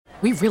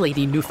We really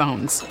need new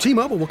phones.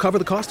 T-Mobile will cover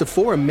the cost of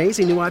 4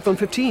 amazing new iPhone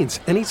 15s,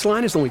 and each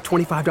line is only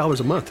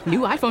 $25 a month. New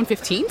iPhone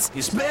 15s?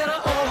 It's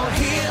better over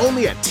here.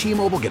 Only at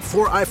T-Mobile, get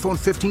 4 iPhone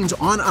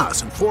 15s on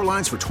us and 4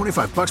 lines for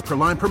 $25 per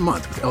line per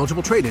month with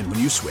eligible trade-in when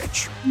you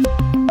switch.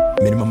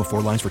 Minimum of 4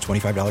 lines for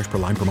 $25 per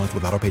line per month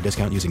with autopay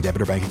discount using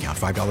debit or bank account.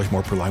 $5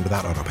 more per line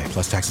without autopay,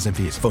 plus taxes and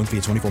fees. Phone fee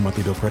at 24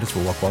 monthly bill credits for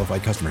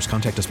well-qualified customers.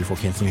 Contact us before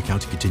canceling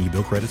account to continue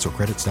bill credits or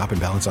credit stop and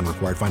balance on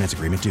required finance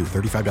agreement due.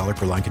 $35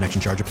 per line connection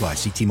charge applies.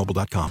 See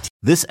T-Mobile.com.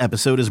 This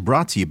episode is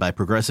brought to you by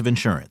Progressive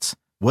Insurance.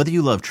 Whether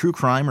you love true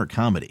crime or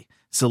comedy,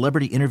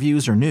 celebrity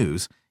interviews or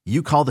news,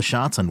 you call the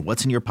shots on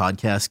what's in your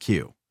podcast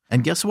queue.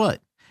 And guess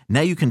what? Now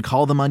you can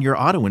call them on your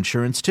auto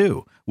insurance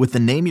too with the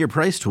Name Your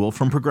Price tool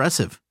from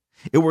Progressive.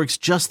 It works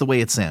just the way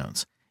it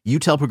sounds. You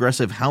tell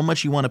Progressive how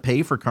much you want to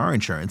pay for car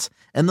insurance,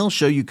 and they'll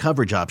show you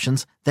coverage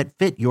options that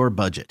fit your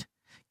budget.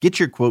 Get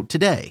your quote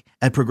today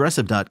at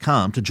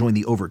Progressive.com to join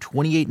the over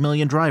 28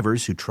 million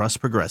drivers who trust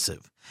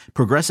Progressive.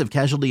 Progressive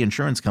Casualty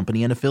Insurance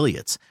Company and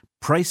Affiliates.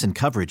 Price and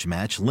coverage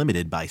match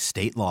limited by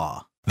state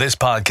law. This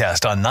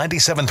podcast on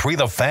 97.3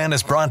 The Fan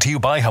is brought to you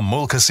by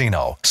Jamul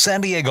Casino,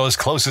 San Diego's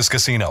closest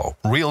casino.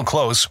 Real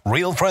close,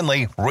 real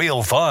friendly,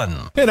 real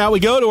fun. And now we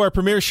go to our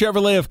premier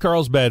Chevrolet of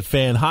Carlsbad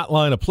fan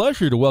hotline. A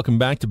pleasure to welcome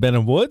back to Ben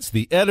and Woods,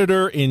 the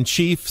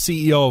editor-in-chief,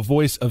 CEO of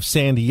Voice of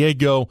San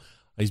Diego.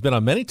 He's been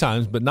on many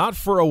times, but not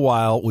for a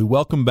while. We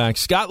welcome back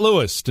Scott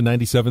Lewis to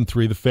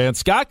 97.3 The Fan.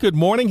 Scott, good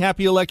morning.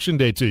 Happy Election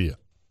Day to you.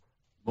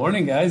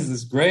 Morning, guys. This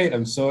is great.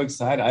 I'm so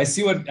excited. I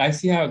see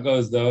how it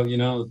goes, though. You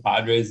know, the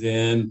Padres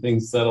in,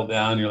 things settle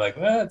down. You're like,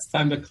 well, it's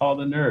time to call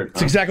the nerd.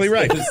 That's exactly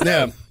right.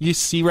 Yeah. You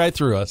see right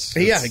through us.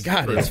 Yeah,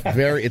 God,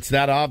 it's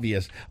that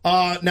obvious.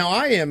 Now,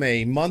 I am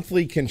a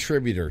monthly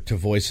contributor to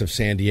Voice of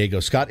San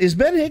Diego. Scott, is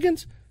Ben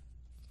Higgins?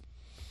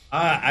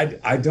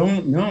 I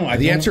don't know.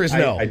 The answer is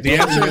no. The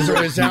answer is a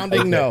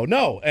resounding no.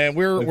 No, and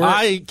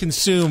I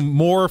consume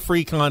more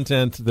free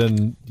content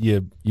than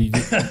you.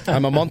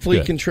 I'm a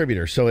monthly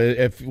contributor,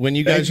 so when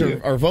you guys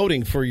are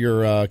voting for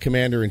your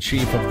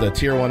commander-in-chief of the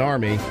Tier 1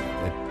 Army,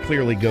 it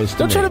clearly goes to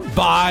Don't me. try to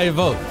buy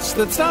votes.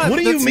 That's not. What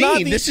do you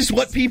mean? This is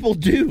what people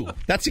do.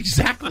 That's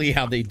exactly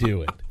how they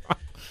do it.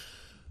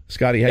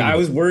 Scotty, I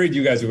was worried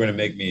you guys were going to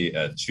make me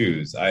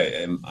choose.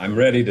 I'm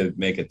ready to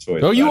make a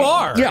choice. Oh, you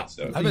are? Yeah.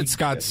 I bet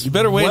Scott's you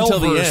better wait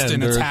until the end.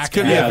 in attack. It's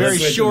going to be a very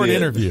short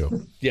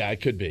interview. Yeah, it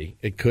could be.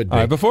 It could be. All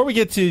right, before we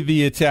get to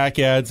the attack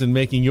ads and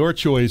making your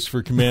choice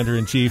for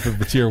Commander-in-Chief of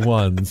the Tier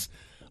 1s,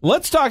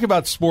 let's talk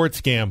about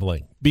sports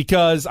gambling,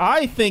 because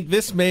I think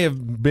this may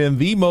have been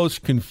the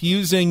most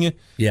confusing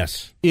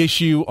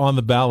issue on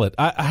the ballot.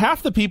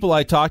 Half the people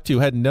I talked to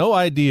had no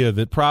idea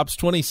that Props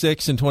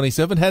 26 and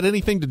 27 had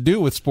anything to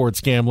do with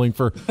sports gambling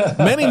for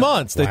many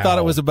months. They thought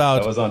it was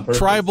about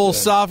tribal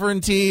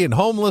sovereignty and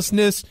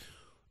homelessness.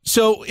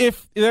 So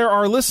if there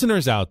are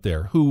listeners out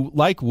there who,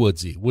 like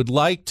Woodsy, would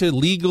like to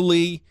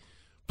legally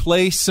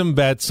place some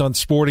bets on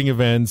sporting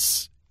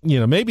events,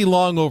 maybe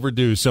long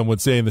overdue, some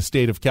would say, in the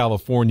state of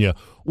California,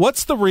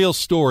 what's the real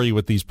story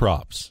with these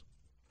props?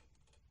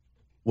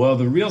 Well,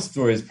 the real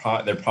story is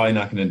they're probably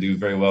not going to do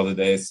very well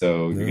today,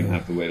 so you're going to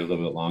have to wait a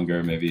little bit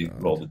longer, maybe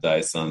roll the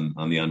dice on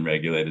the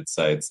unregulated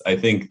sites. I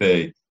think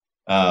the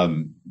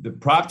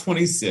Prop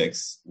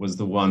 26 was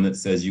the one that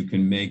says you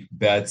can make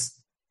bets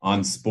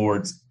on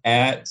sports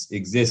at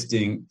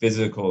existing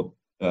physical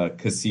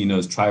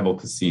casinos, tribal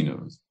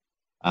casinos.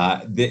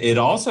 It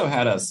also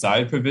had a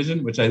side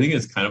provision, which I think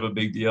is kind of a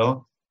big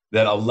deal,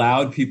 that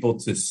allowed people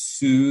to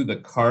sue the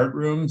card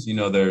rooms.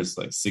 There's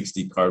like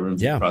 60 card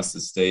rooms across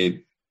the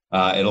state.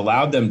 It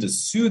allowed them to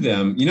sue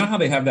them. You know how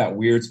they have that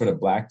weird sort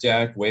of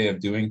blackjack way of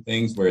doing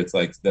things where it's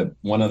like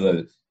one of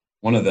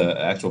the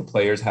actual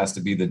players has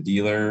to be the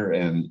dealer,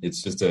 and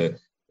it's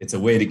a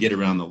way to get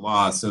around the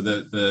law. So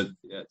the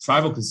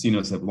tribal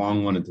casinos have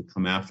long wanted to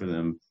come after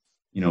them,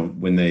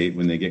 when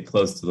they get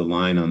close to the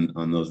line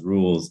on those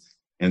rules.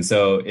 And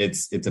so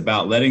it's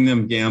about letting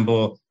them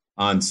gamble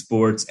on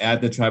sports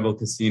at the tribal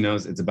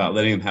casinos. It's about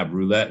letting them have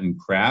roulette and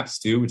craps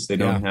too, which they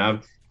don't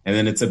have. And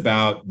then it's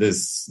about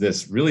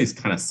this really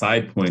kind of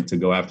side point to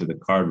go after the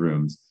card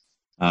rooms.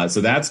 So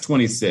that's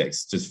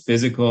 26, just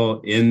physical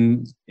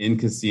in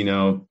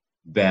casino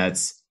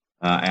bets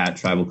at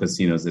tribal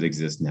casinos that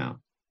exist now,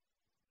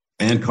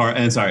 and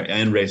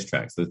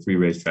racetracks. The 3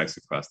 racetracks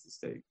across the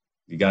state.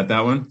 You got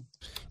that one?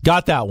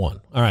 Got that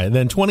one. All right. And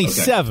then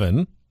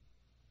 27.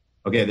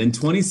 Okay, then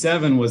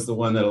 27 was the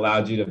one that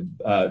allowed you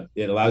to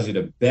it allows you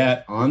to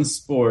bet on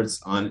sports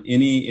on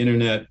any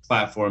internet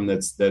platform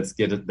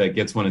that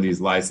gets one of these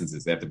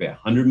licenses. They have to pay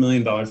 $100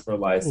 million for a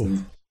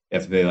license. They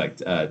have to pay like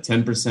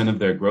 10% of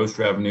their gross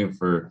revenue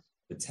for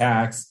the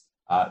tax.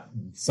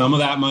 Some of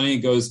that money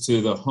goes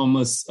to the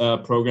homeless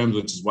programs,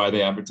 which is why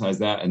they advertise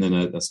that, and then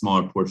a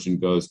smaller portion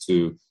goes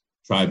to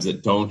tribes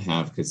that don't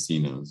have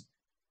casinos.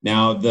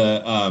 Now,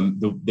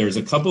 there's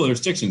a couple of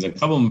restrictions. A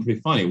couple of them are pretty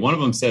funny. One of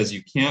them says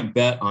you can't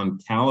bet on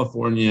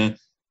California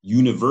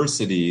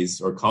universities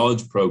or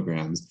college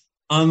programs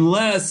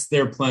unless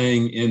they're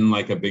playing in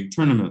like a big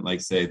tournament, like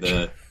say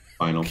the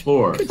Final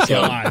Four.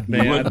 God,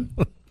 man.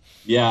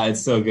 Yeah,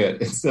 it's so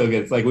good. It's so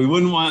good. It's like we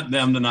wouldn't want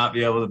them to not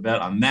be able to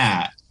bet on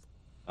that.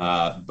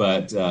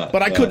 But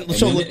I couldn't.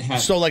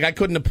 I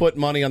couldn't have put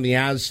money on the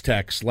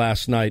Aztecs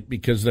last night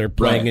because they're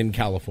playing in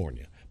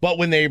California. But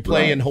when they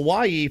play in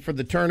Hawaii for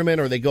the tournament,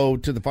 or they go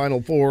to the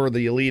Final Four, or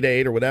the Elite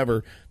Eight, or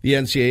whatever, the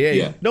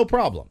NCAA, no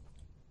problem.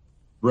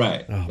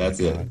 Right. Oh, that's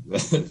it.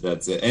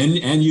 That's it.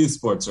 And youth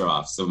sports are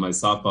off, so my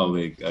softball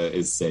league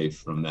is safe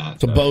from that.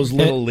 So Bo's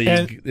Little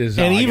League is.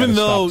 And even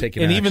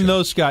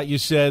though Scott, you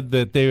said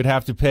that they would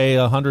have to pay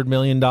 $100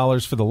 million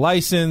for the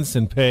license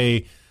and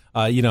pay,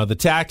 the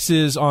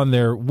taxes on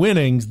their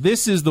winnings.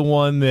 This is the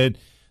one that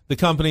the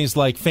companies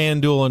like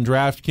FanDuel and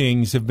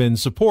DraftKings have been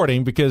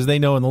supporting because they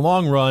know in the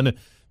long run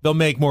they'll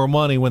make more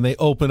money when they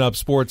open up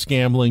sports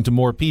gambling to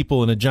more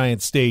people in a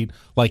giant state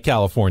like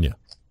California.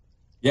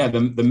 Yeah,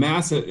 the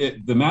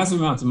massive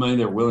amounts of money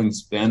they're willing to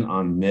spend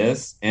on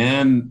this,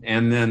 and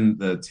then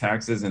the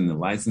taxes and the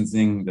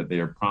licensing that they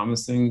are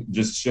promising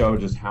just show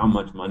just how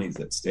much money's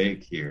at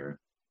stake here.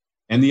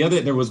 And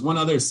there was one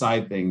other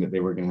side thing that they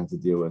were going to have to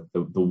deal with.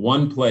 The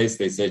one place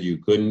they said you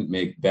couldn't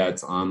make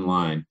bets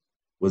online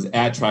was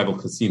at tribal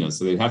casinos,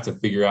 so they'd have to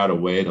figure out a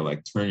way to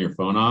like turn your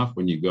phone off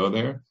when you go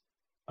there.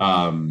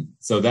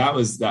 So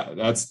that's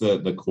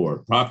the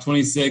core. Prop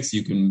 26,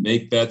 you can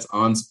make bets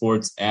on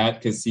sports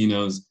at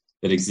casinos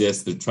that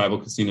exist, the tribal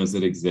casinos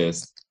that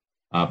exist.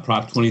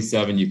 Prop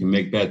 27, you can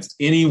make bets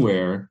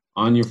anywhere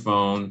on your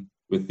phone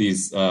with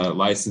these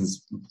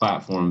licensed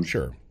platforms.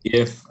 Sure.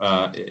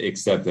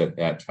 Except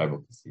at tribal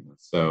casinos.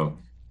 So,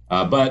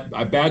 but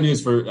bad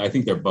news I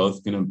think they're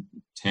both going to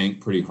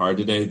tank pretty hard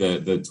today.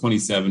 The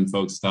 27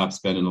 folks stopped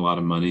spending a lot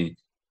of money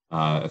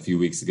a few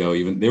weeks ago.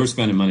 Even they were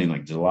spending money in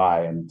like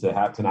July, and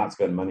to not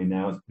spend money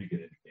now is a pretty good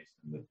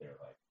indication that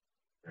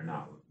they're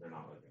not living good.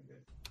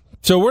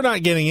 So we're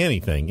not getting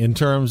anything in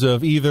terms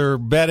of either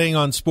betting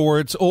on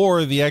sports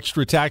or the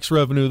extra tax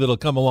revenue that'll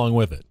come along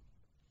with it.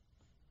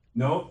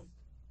 Nope.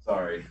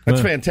 Sorry. That's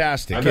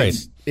fantastic.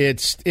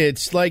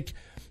 It's like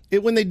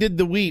when they did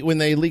when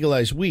they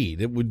legalized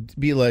weed, it would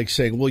be like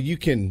saying, well, you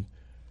can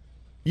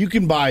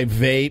buy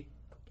vape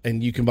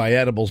and you can buy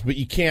edibles, but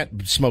you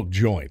can't smoke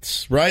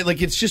joints, right?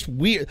 Like, it's just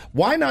weird.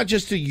 Why not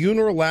just a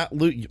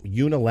unilateral,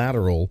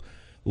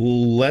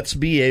 let's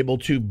be able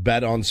to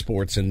bet on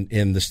sports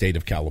in the state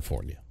of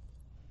California?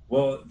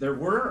 Well, there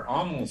were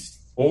almost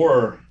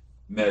 4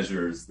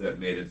 measures that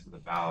made it to the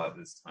ballot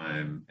this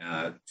time.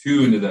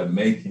 2 ended up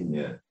making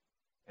it,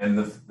 and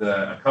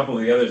a couple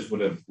of the others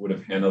would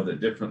have handled it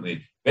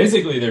differently.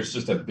 Basically, there's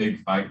just a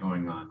big fight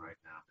going on right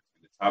now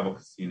between the tribal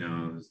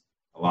casinos,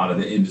 a lot of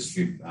the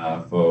industry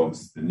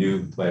folks, the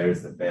new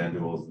players, the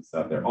FanDuels and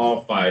stuff. They're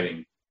all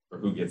fighting for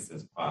who gets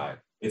this pie.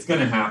 It's going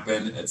to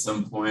happen at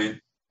some point,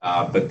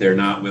 but they're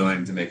not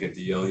willing to make a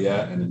deal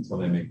yet. And until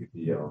they make a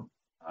deal,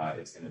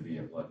 it's going to be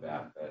a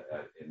bloodbath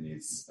in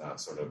these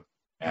sort of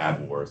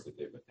ad wars that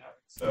they've been having.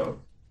 So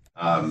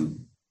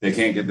they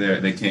can't get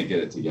there. They can't get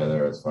it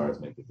together as far as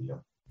make a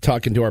deal.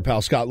 Talking to our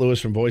pal Scott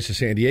Lewis from Voice of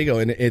San Diego.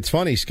 And it's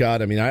funny,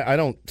 Scott. I mean, I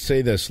don't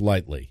say this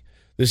lightly.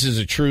 This is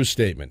a true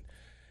statement.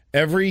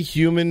 Every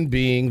human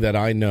being that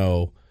I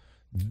know,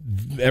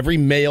 every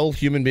male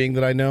human being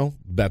that I know,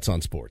 bets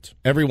on sports.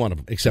 Every one of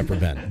them, except for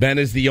Ben. Ben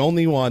is the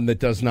only one that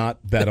does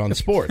not bet on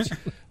sports.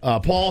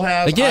 Paul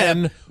has...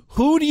 Again,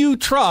 who do you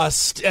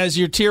trust as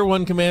your Tier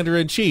 1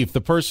 Commander-in-Chief?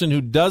 The person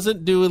who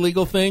doesn't do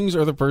illegal things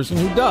or the person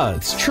who does?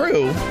 It's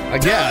true, I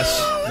guess.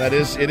 That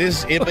is, it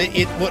is.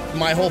 What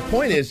my whole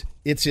point is,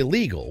 it's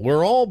illegal.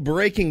 We're all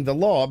breaking the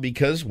law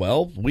because,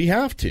 well, we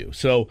have to.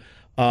 So...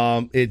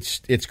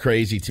 it's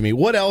crazy to me.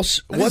 What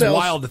else? It's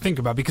wild to think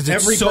about because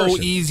it's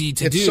easy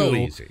to do. It's so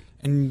easy.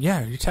 And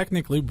yeah, you're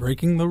technically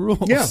breaking the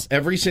rules. Yeah,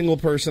 every single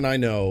person I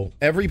know,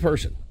 every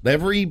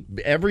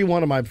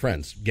one of my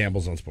friends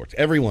gambles on sports.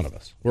 Every one of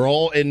us. We're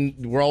all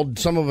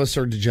some of us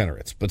are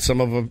degenerates, but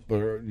some of us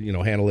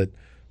handle it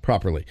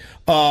properly.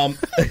 I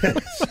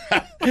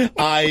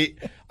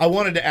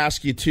wanted to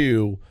ask you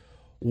too,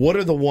 what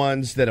are the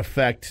ones that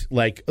affect,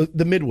 like,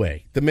 the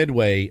Midway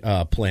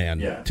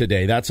plan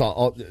today? That's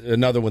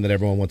another one that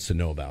everyone wants to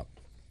know about.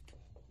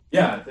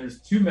 Yeah,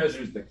 there's 2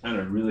 measures that kind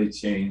of really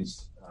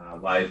changed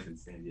life in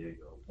San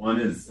Diego.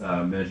 One is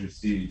Measure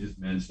C, you just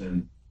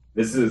mentioned.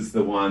 This is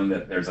the one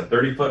that there's a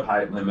 30-foot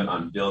height limit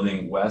on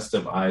building west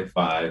of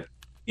I-5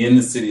 in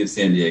the city of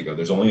San Diego.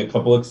 There's only a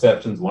couple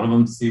exceptions. One of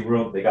them,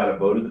 SeaWorld. They got a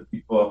vote of the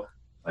people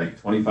like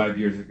 25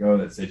 years ago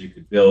that said you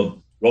could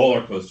build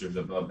roller coasters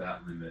above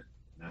that limit.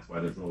 That's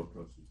why there's roller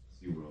coasters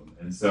at SeaWorld.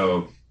 And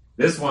so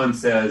this one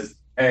says,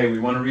 hey, we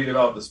want to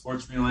redevelop the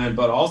sports arena land,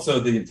 but also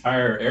the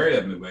entire area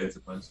of Midway. It's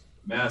a bunch of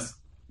mess.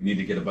 We need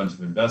to get a bunch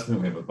of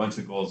investment. We have a bunch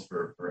of goals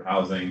for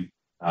housing.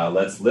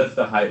 Let's lift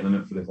the height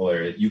limit for the whole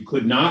area. You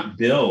could not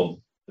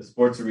build the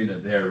sports arena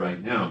there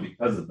right now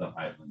because of the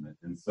height limit.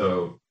 And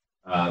so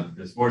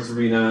the sports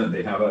arena,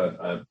 they have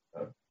a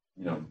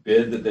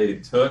bid that they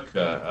took,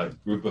 a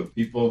group of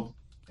people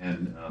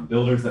and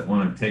builders that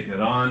want to take it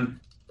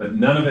on. But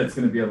none of it's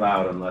going to be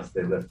allowed unless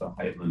they lift the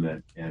height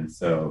limit. And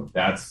so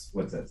that's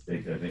what's at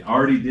stake there. They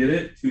already did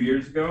it 2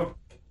 years ago.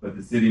 but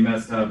the city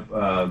messed up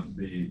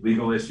the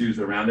legal issues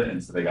around it,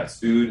 and so they got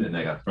sued and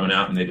they got thrown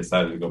out, and they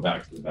decided to go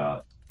back to the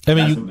ballot. I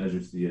mean, that's what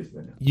Measure C is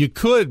right now. You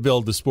could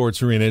build the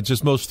sports arena. It's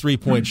just most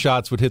 3-point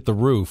shots would hit the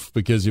roof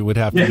because it would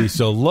have to be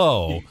so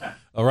low. Yeah.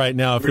 Right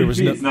now, if there was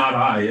it's not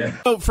high, yeah.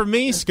 Oh, for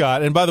me,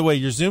 Scott, and by the way,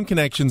 your Zoom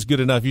connection's good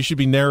enough. You should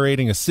be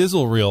narrating a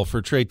sizzle reel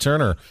for Trey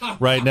Turner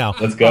right now.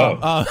 Let's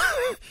go.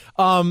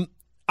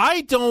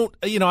 I don't,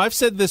 I've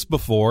said this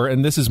before,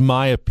 and this is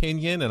my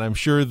opinion, and I'm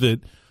sure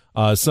that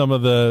some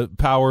of the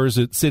powers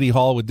at City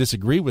Hall would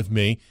disagree with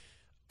me.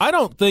 I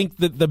don't think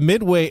that the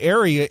Midway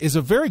area is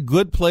a very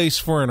good place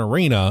for an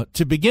arena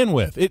to begin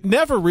with. It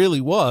never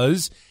really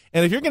was.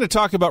 And if you're going to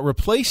talk about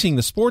replacing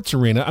the sports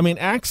arena, I mean,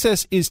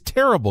 access is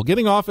terrible.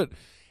 Getting off at,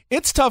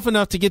 it's tough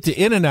enough to get to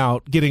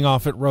In-N-Out getting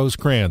off at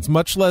Rosecrans,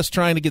 much less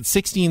trying to get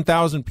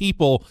 16,000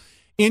 people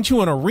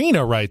into an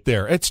arena right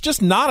there. It's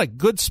just not a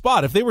good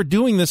spot. If they were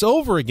doing this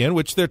over again,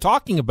 which they're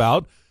talking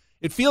about,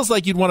 it feels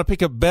like you'd want to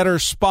pick a better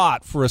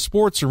spot for a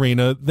sports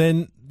arena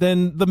than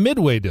the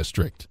Midway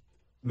district.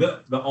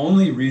 The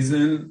only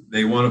reason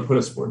they want to put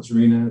a sports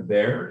arena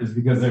there is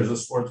because there's a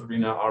sports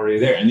arena already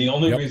there. And the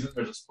only reason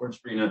there's a sports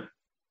arena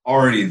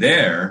already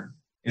there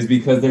is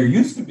because there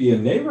used to be a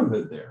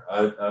neighborhood there.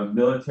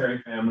 Military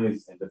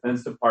families and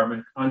Defense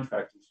Department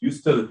contractors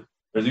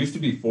there used to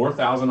be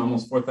 4,000,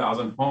 almost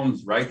 4,000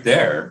 homes right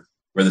there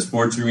where the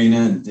sports arena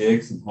and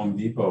Dick's and Home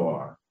Depot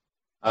are.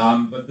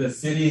 But the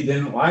city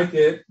didn't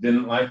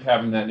like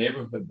having that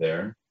neighborhood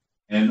there.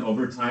 And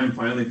over time,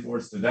 finally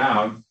forced it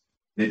out.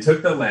 They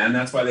took the land.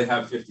 That's why they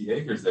have 50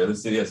 acres there. The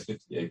city has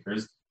 50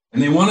 acres.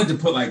 And they wanted to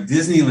put like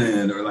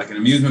Disneyland or like an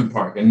amusement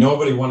park, and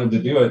nobody wanted to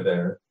do it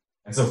there.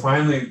 And so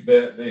finally,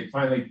 they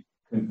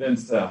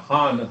convinced the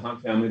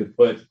Hunt family to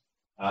put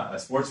a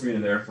sports arena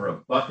there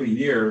for $1 a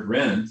year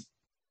rent.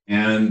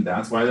 And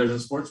that's why there's a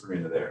sports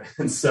arena there.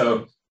 And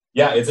so,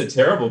 yeah, it's a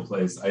terrible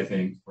place, I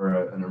think,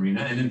 for an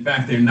arena. And in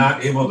fact, they're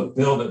not able to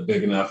build it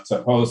big enough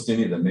to host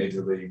any of the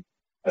major league,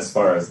 as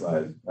far as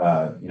like,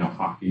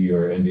 hockey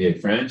or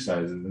NBA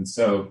franchises. And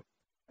so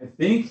I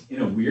think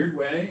in a weird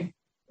way,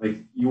 like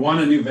you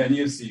want a new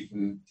venue so you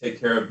can take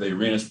care of the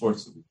arena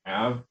sports that we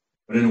have.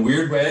 But in a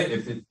weird way,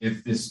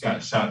 if this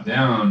got shot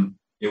down,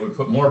 it would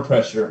put more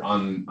pressure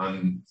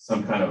on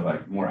some kind of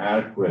like more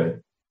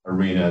adequate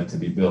arena to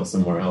be built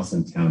somewhere else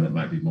in town that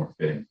might be more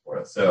fitting for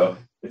us. So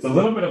it's a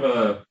little bit of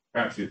a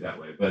crapshoot that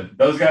way. But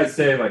those guys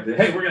say like,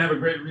 hey, we're going to have a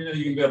great arena.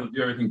 You can be able to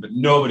do everything, but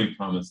nobody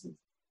promises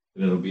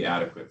that it'll be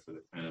adequate for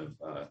the kind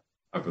of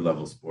upper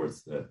level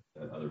sports that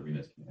other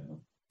arenas can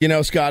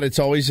handle. Scott, it's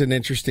always an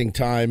interesting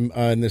time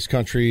in this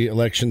country,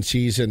 election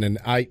season. And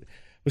I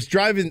was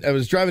driving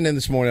in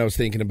this morning. I was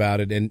thinking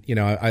about it, and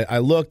I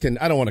looked, and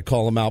I don't want to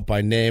call him out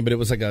by name, but it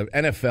was like an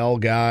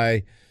NFL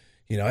guy.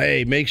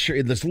 Hey, make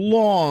sure this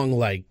long,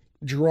 like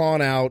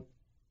drawn out,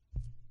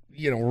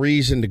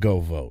 reason to go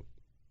vote.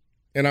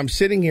 And I'm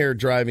sitting here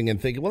driving and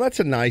thinking, well, that's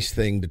a nice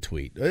thing to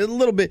tweet. A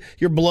little bit,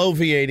 you're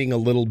bloviating a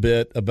little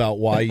bit about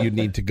why you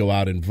need to go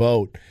out and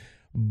vote.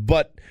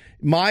 But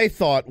my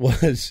thought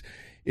was,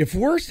 if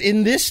we're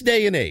in this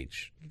day and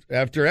age,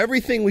 after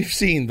everything we've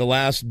seen the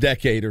last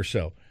decade or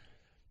so,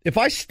 if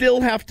I still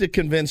have to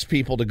convince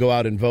people to go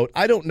out and vote,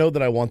 I don't know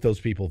that I want those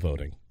people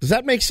voting. Does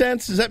that make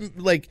sense? Is that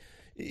like,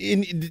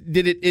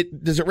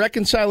 does it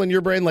reconcile in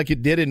your brain like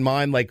it did in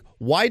mine? Like,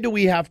 why do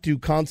we have to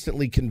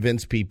constantly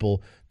convince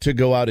people to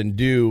go out and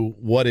do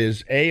what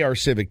is A, our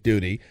civic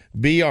duty,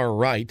 B, our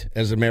right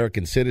as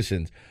American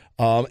citizens?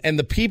 And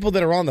the people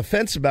that are on the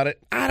fence about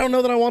it, I don't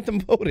know that I want them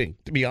voting,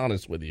 to be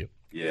honest with you.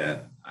 Yeah,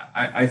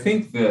 I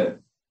think that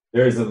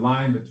there's a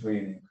line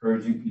between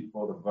encouraging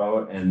people to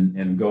vote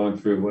and going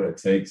through what it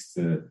takes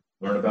to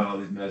learn about all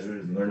these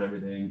measures and learn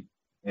everything.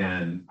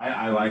 And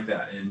I like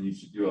that, and you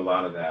should do a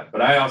lot of that.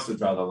 But I also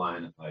draw the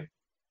line at like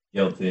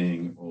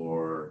guilting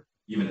or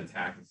even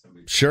attacking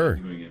somebody for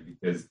doing it,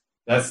 because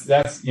that's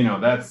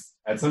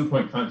at some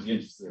point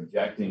conscientiously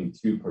objecting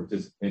to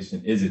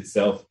participation is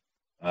itself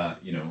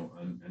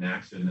an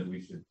action that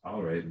we should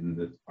tolerate, and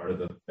that's part of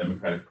the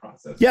democratic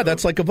process. Yeah, so,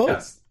 that's like a vote.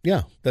 Yes.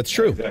 Yeah, that's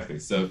true. Exactly.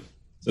 So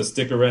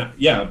stick around.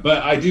 Yeah,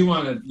 but I do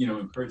want to,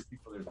 encourage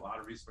people. There's a lot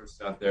of resources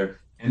out there,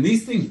 and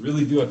these things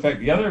really do affect.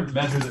 The other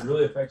measure that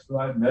really affects your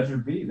life, Measure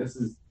B. This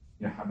is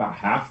about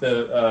half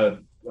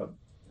the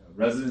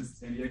residents in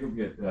San Diego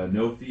get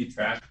no-fee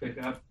trash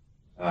pickup.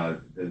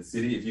 The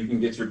city, if you can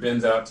get your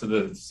bins out to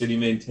the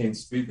city-maintained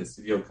street, the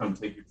city will come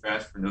take your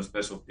trash for no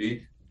special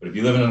fee. But if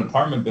you live in an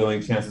apartment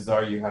building, chances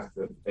are you have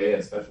to pay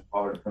a special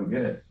hauler to come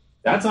get it.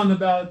 That's on the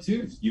ballot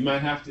too. You might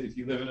have to, if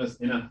you live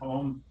in a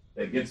home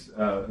that gets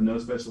no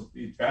special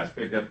fee trash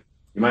pickup,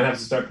 you might have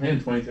to start paying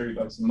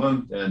 $20-$30 a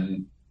month,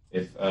 and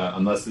if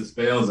unless this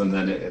fails, and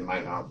then it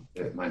might not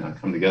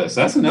come together.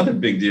 So that's another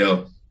big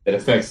deal that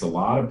affects a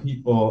lot of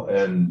people,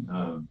 and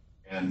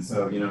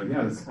so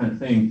this kind of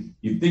thing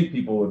you'd think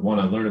people would want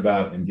to learn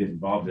about and get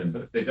involved in,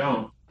 but if they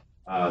don't,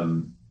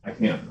 I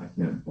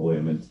can't bully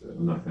them into it.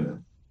 I'm not going to.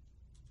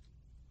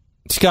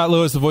 Scott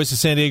Lewis, the voice of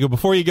San Diego.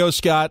 Before you go,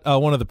 Scott,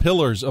 one of the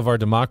pillars of our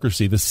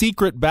democracy, the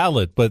secret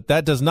ballot, but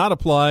that does not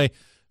apply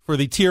for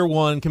the Tier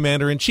 1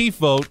 Commander-in-Chief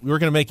vote. We're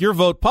going to make your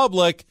vote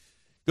public.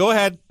 Go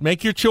ahead,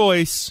 make your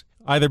choice.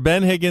 Either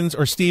Ben Higgins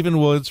or Stephen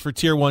Woods for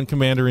Tier 1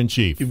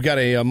 Commander-in-Chief. You've got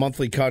a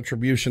monthly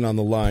contribution on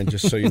the line,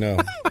 just so you know.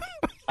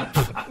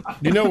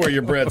 You know where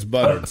your bread's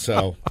buttered,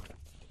 so.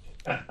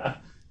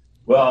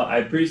 Well, I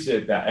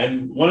appreciate that.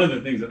 And one of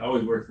the things that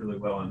always works really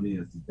well on me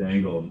is to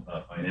dangle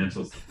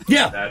financials.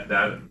 Yeah.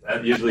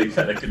 That usually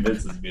kind of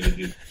convinces me to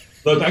do.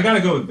 Look, I got to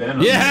go with Ben.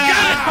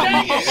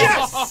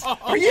 Yes!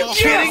 Are you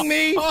kidding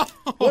me?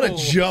 What a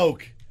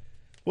joke.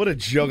 What a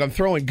joke. I'm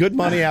throwing good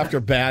money after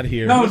bad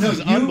here. This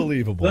is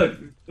unbelievable.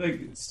 Look,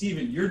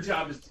 Stephen, your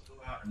job is to go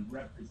out and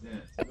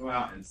represent, to go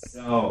out and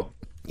sell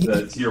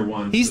the Tier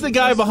 1. He's the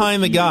guy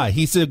behind the guy.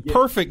 He's a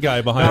perfect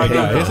guy behind the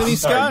guy. Isn't he,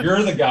 Scott?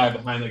 You're the guy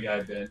behind the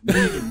guy, Ben. You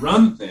need to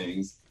run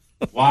things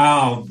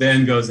while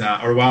Ben goes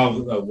out, or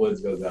while Woods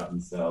goes out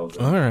and sells.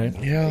 All right.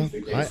 Yeah.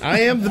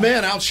 I am the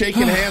man out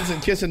shaking hands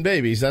and kissing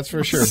babies, that's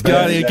for sure.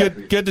 Scotty,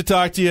 good to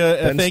talk to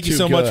you. Thank you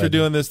so much for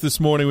doing this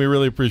morning. We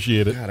really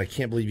appreciate it. God, I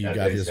can't believe you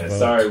got his vote.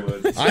 Sorry,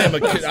 Woods.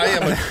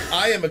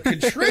 I am a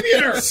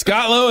contributor.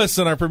 Scott Lewis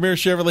on our Premier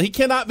Chevrolet. He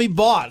cannot be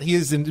bought. He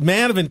is a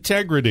man of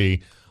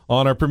integrity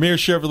on our Premier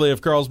Chevrolet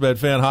of Carlsbad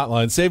fan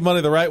hotline. Save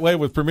money the right way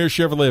with Premier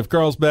Chevrolet of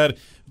Carlsbad.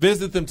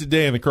 Visit them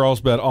today in the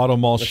Carlsbad Auto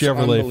Mall. That's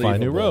Chevrolet,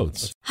 find new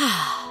roads.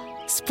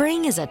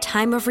 Spring is a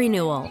time of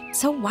renewal,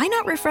 so why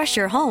not refresh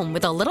your home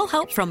with a little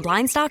help from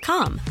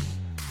Blinds.com?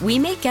 We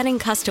make getting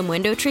custom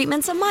window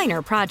treatments a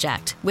minor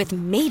project with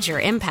major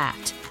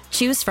impact.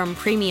 Choose from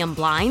premium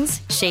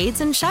blinds,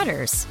 shades, and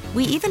shutters.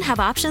 We even have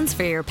options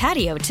for your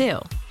patio, too.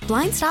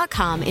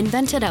 Blinds.com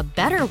invented a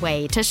better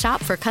way to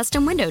shop for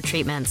custom window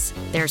treatments.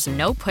 There's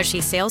no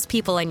pushy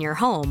salespeople in your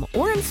home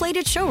or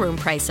inflated showroom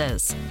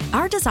prices.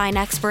 Our design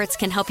experts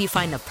can help you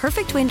find the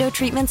perfect window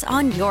treatments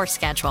on your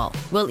schedule.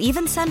 We'll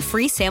even send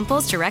free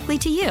samples directly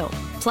to you.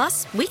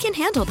 Plus, we can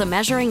handle the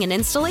measuring and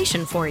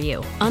installation for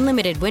you.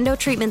 Unlimited window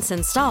treatments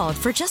installed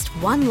for just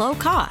one low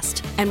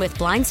cost. And with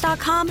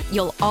Blinds.com,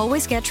 you'll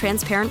always get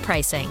transparent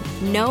pricing.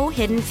 No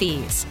hidden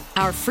fees.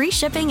 Our free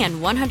shipping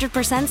and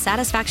 100%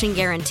 satisfaction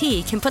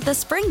guarantee can put the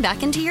spring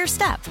back into your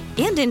step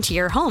and into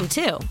your home,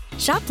 too.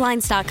 Shop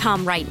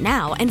Blinds.com right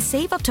now and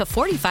save up to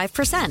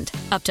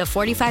 45%. Up to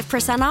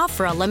 45% off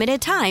for a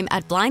limited time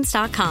at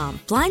Blinds.com.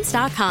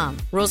 Blinds.com.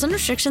 Rules and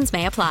restrictions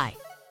may apply.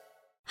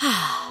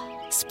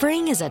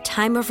 Spring is a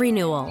time of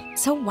renewal,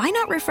 so why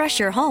not refresh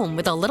your home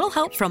with a little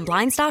help from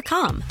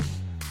Blinds.com?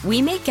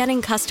 We make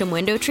getting custom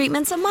window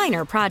treatments a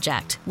minor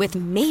project with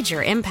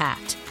major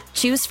impact.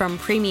 Choose from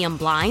premium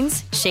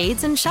blinds,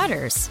 shades, and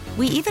shutters.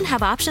 We even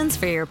have options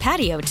for your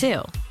patio,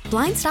 too.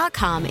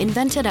 Blinds.com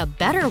invented a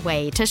better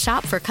way to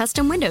shop for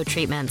custom window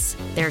treatments.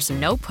 There's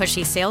no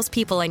pushy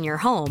salespeople in your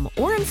home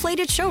or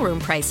inflated showroom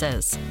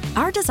prices.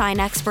 Our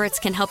design experts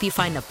can help you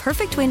find the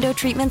perfect window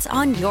treatments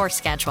on your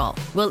schedule.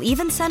 We'll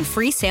even send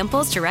free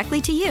samples directly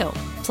to you.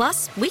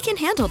 Plus, we can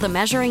handle the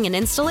measuring and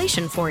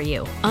installation for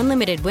you.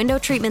 Unlimited window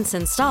treatments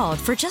installed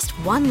for just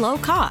one low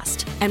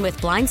cost. And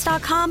with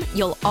Blinds.com,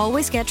 you'll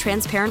always get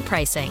transparent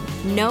pricing.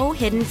 No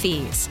hidden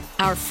fees.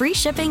 Our free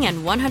shipping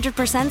and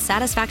 100%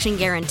 satisfaction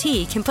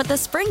guarantee can put the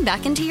spring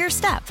back into your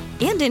step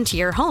and into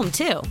your home,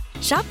 too.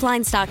 Shop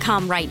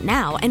Blinds.com right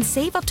now and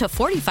save up to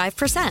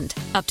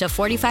 45%. Up to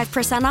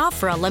 45% off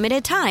for a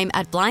limited time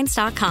at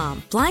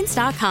Blinds.com.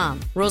 Blinds.com.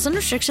 Rules and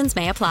restrictions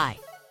may apply.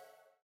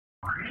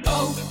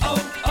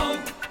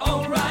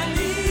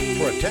 O'Reilly.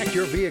 Protect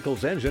your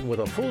vehicle's engine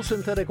with a full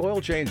synthetic oil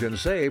change and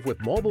save with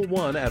Mobil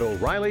 1 at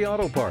O'Reilly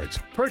Auto Parts.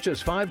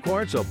 Purchase 5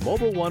 quarts of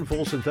Mobil 1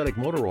 full synthetic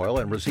motor oil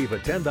and receive a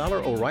 $10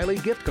 O'Reilly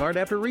gift card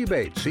after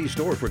rebate. See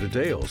store for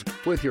details.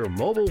 With your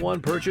Mobil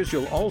 1 purchase,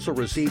 you'll also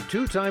receive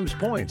 2 times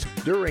points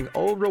during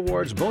O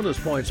Rewards Bonus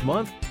Points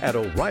Month at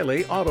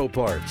O'Reilly Auto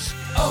Parts.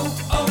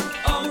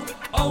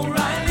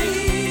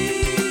 O'Reilly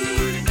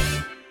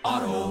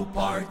Auto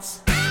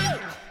Parts.